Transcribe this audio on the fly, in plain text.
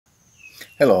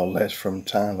Hello, Les from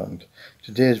Thailand.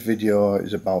 Today's video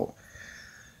is about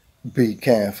be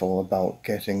careful about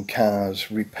getting cars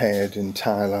repaired in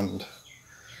Thailand.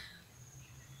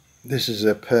 This is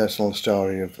a personal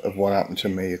story of what happened to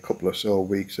me a couple of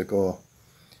weeks ago.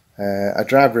 I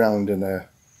drive around in a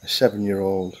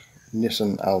 7-year-old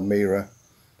Nissan Almera.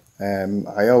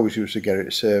 I always used to get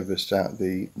it serviced at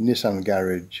the Nissan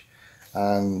garage,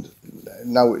 and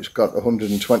now it's got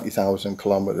 120,000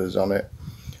 kilometers on it.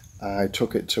 I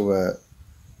took it to a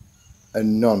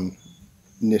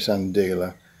non-Nissan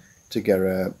dealer to get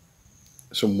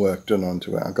some work done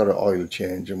onto it. I got an oil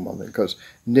change and one thing, because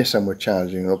Nissan were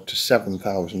charging up to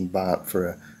 7,000 baht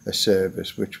for a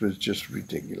service, which was just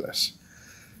ridiculous.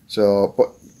 So, but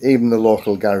even the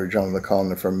local garage on the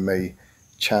corner from me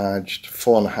charged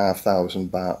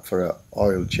 4,500 baht for an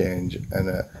oil change and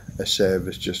a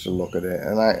service just to look at it.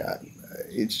 And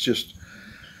it's just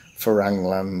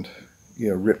Farangland,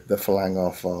 rip the falang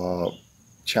off or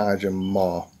charge them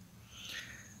more.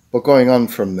 But going on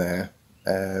from there,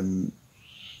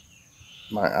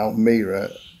 my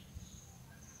Almera,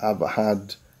 I've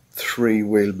had 3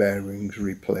 wheel bearings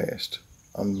replaced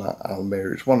on my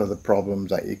Almera. It's one of the problems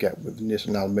that you get with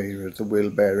Nissan Almera, is the wheel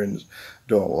bearings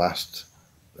don't last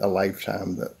a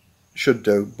lifetime. That should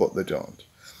do, but they don't.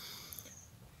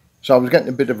 So I was getting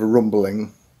a bit of a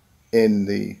rumbling in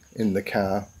the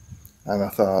car, and I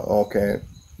thought, okay,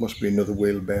 must be another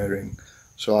wheel bearing.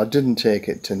 So I didn't take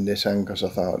it to Nissan because I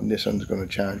thought Nissan's going to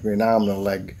charge me an arm and a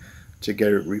leg to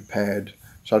get it repaired.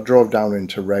 So I drove down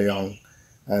into Rayong,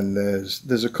 and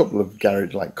there's a couple of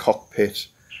garages like Cockpit,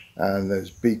 and there's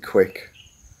Be Quick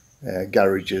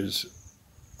garages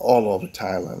all over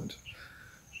Thailand.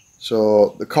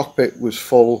 So the Cockpit was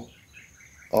full,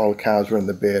 all the cars were in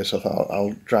the bay, so I thought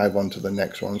I'll drive on to the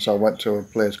next one. So I went to a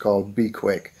place called Be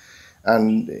Quick,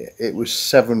 and it was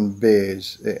 7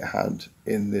 bays it had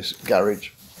in this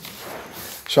garage.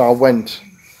 So I went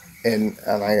in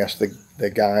and I asked the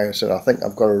guy, I said, I think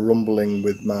I've got a rumbling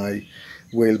with my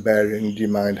wheel bearing, do you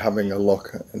mind having a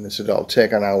look? And they said, it'll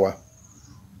take an hour.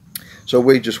 So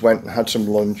we just went and had some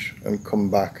lunch and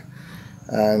come back,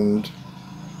 and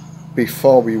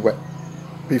before we went,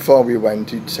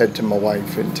 he'd said to my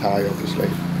wife in Thai, obviously,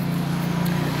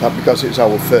 that because it's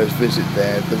our first visit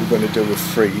there, they were going to do a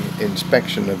free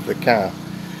inspection of the car.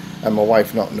 And my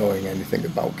wife, not knowing anything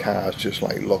about cars, just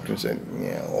like looked and said,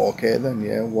 yeah, okay then,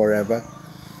 yeah, whatever.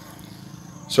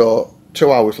 So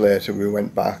 2 hours later we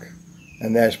went back,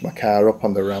 and there's my car up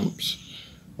on the ramps.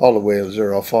 All the wheels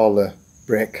are off, all the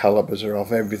brake calipers are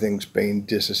off, everything's been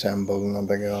disassembled, and I'm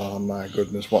thinking, oh my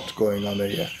goodness, what's going on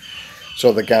here?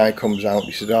 So the guy comes out,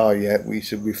 he said, oh yeah, we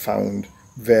found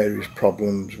various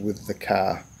problems with the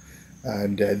car,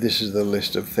 and this is the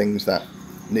list of things that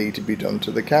need to be done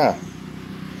to the car.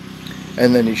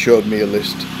 And then he showed me a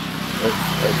list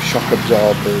of shock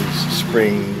absorbers,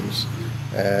 springs,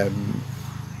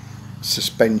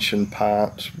 suspension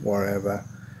parts, whatever,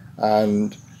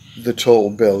 and the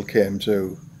total bill came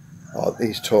to, or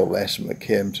his total estimate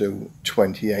came to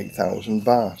 28,000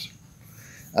 baht.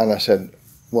 And I said,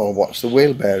 well, what's the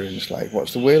wheel bearings like?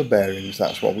 What's the wheel bearings?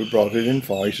 That's what we brought it in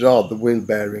for. He said, oh, the wheel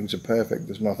bearings are perfect,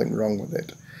 there's nothing wrong with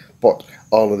it, but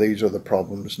all of these other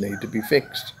problems need to be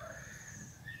fixed.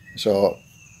 So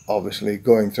obviously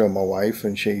going through my wife,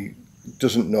 and she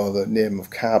doesn't know the name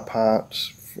of car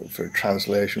parts for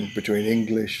translation between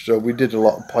English, so we did a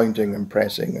lot of pointing and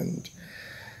pressing, and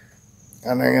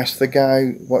I asked the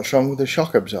guy what's wrong with the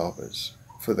shock absorbers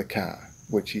for the car,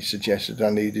 which he suggested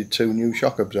I needed 2 new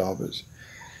shock absorbers.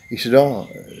 He said, oh,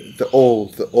 the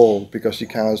old, because your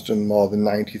car's done more than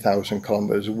 90,000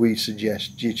 kilometers, we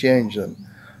suggest you change them.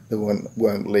 They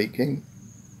weren't leaking,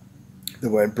 they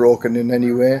weren't broken in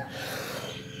any way,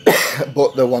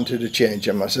 but they wanted to change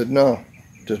them. I said, no,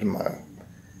 doesn't matter.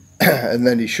 And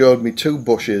then he showed me 2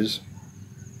 bushes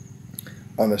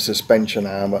on a suspension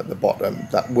arm at the bottom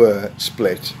that were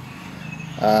split,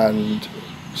 and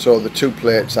so the 2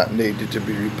 plates that needed to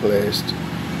be replaced,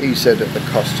 he said at the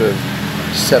cost of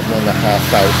 7,500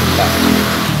 baht.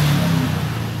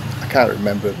 I can't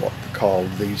remember what they're called,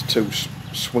 these 2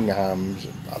 swing arms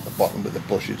at the bottom with the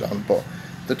bushes on, but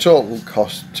the total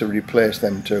cost to replace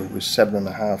them 2 was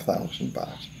 7,500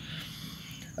 baht.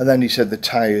 And then he said the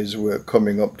tyres were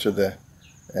coming up to the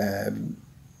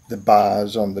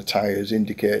bars on the tyres,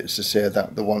 indicators to say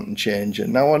that they want to change it.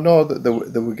 Now I know that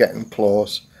they were getting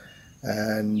close,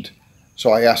 and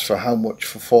so I asked for how much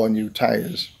for 4 new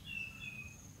tyres,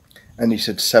 and he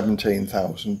said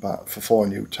 17,000 baht for 4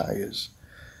 new tyres,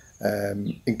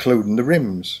 including the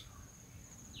rims.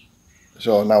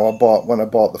 So now when I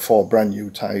bought the 4 brand new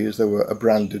tyres, they were a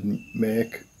branded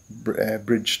make,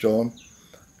 Bridgestone,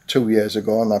 2 years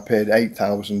ago, and I paid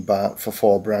 8,000 baht for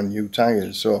 4 brand new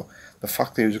tyres. So the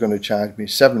fact that he was going to charge me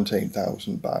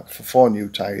 17,000 baht for 4 new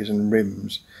tyres and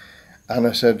rims, and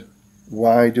I said,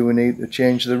 why do we need to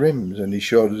change the rims? And he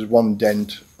showed us one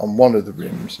dent on one of the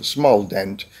rims, a small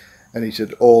dent, and he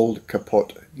said, old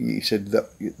kaput. He said that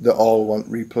they all want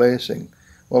replacing.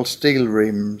 Well, steel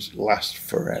rims last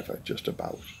forever, just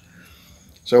about.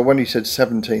 So when he said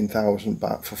 17,000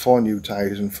 baht for 4 new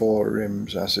tyres and 4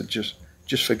 rims, I said, just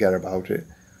forget about it.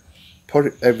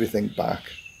 Put everything back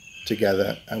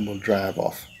together and we'll drive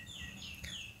off.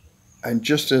 And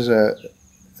just as a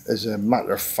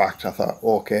matter of fact, I thought,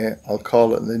 okay, I'll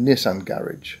call it the Nissan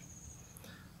garage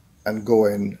and go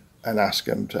in and ask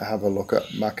them to have a look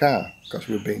at my car, because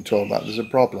we've been told that there's a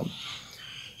problem.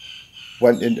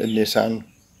 Went into Nissan,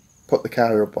 put the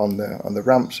car up on the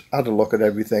ramps, had a look at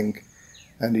everything,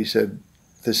 and he said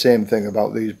the same thing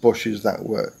about these bushes that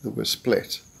were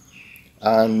split,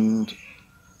 and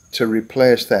to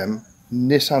replace them,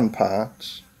 Nissan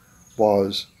parts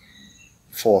was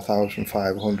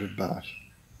 4,500 baht.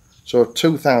 So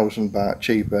 2,000 baht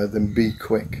cheaper than Be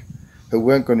Quick, who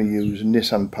weren't going to use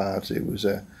Nissan parts. It was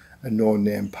a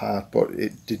no-name part, but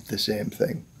it did the same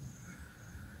thing.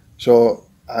 So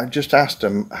I just asked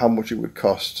them how much it would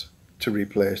cost to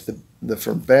replace the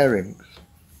front bearings,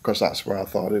 because that's where I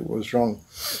thought it was wrong.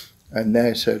 And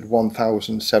they said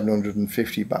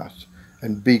 1,750 baht.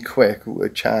 And Be Quick were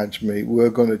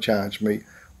going to charge me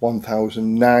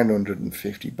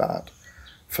 1,950 baht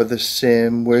for the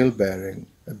same wheel bearing.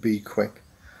 Be Quick.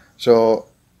 So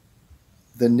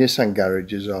the Nissan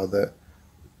garages, or the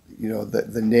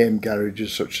name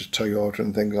garages such as Toyota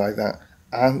and things like that,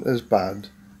 aren't as bad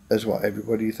as what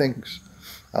everybody thinks.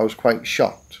 I was quite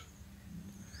shocked.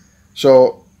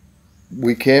 So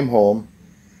we came home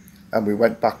and we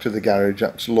went back to the garage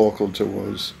that's local to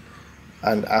us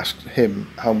and asked him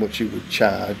how much he would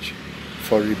charge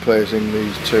for replacing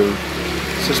these 2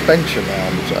 suspension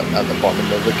arms at the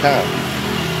bottom of the car.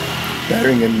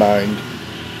 Bearing in mind,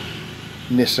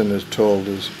 Nissan has told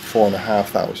us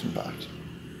 4,500 baht.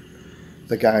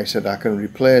 The guy said I can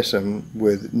replace them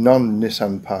with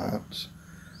non-Nissan parts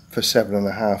for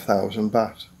 7,500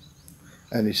 baht.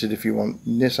 And he said if you want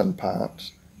Nissan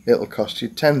parts, it'll cost you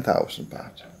 10,000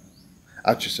 baht.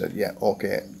 I just said, yeah,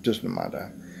 okay, doesn't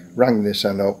matter. Rang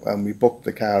Nissan up and we booked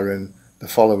the car in the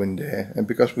following day. And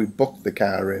because we booked the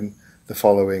car in the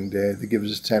following day, they give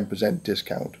us a 10%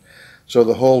 discount. So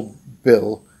the whole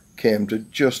bill came to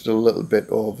just a little bit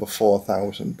over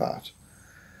 4,000 baht.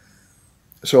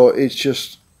 So it's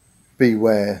just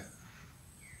beware.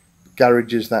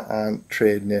 Garages that aren't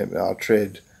trade name or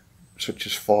trade, such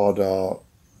as Ford or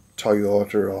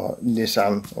Toyota or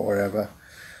Nissan or whatever,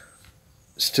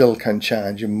 still can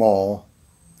charge you more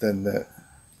than the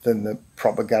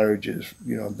proper garages,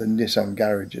 the Nissan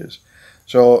garages.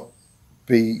 So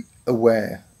be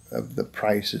aware of the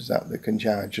prices that they can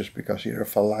charge just because you're a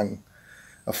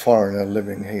foreigner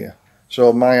living here.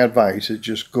 So my advice is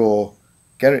just go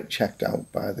get it checked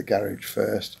out by the garage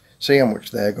first, see how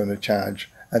much they're going to charge,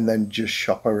 and then just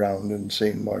shop around and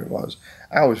seeing what it was.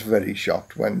 I was very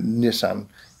shocked when Nissan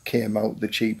came out the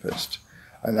cheapest,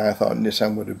 and I thought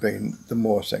Nissan would have been the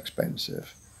most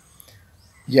expensive.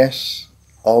 Yes,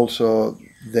 also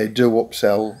they do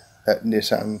upsell at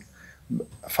Nissan.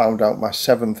 I found out my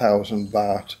 7,000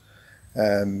 baht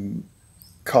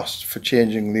cost for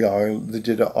changing the oil. They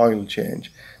did an oil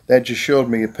change. They just showed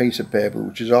me a piece of paper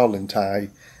which is all in Thai,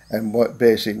 and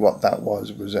basically what that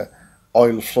was a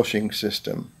oil flushing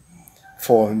system,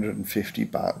 450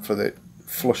 baht for the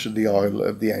flush of the oil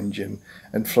of the engine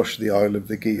and flush the oil of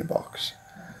the gearbox.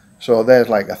 So there's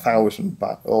like 1,000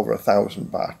 baht, over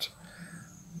 1,000 baht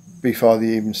before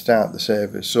they even start the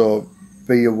service. So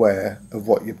be aware of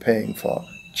what you're paying for.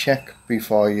 Check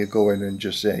before you go in and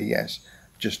just say yes,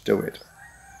 just do it.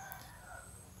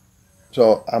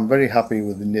 So I'm very happy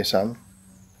with the Nissan.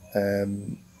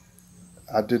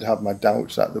 I did have my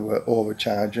doubts that they were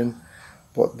overcharging,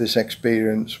 but this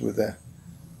experience with the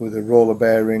roller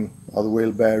bearing or the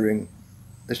wheel bearing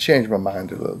has changed my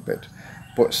mind a little bit,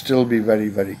 but still be very,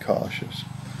 very cautious.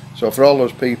 So for all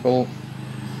those people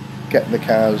getting the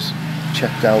cars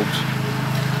checked out,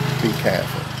 be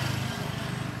careful.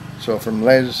 So from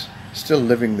Les, still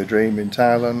living the dream in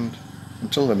Thailand,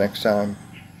 until the next time,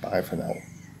 bye for now.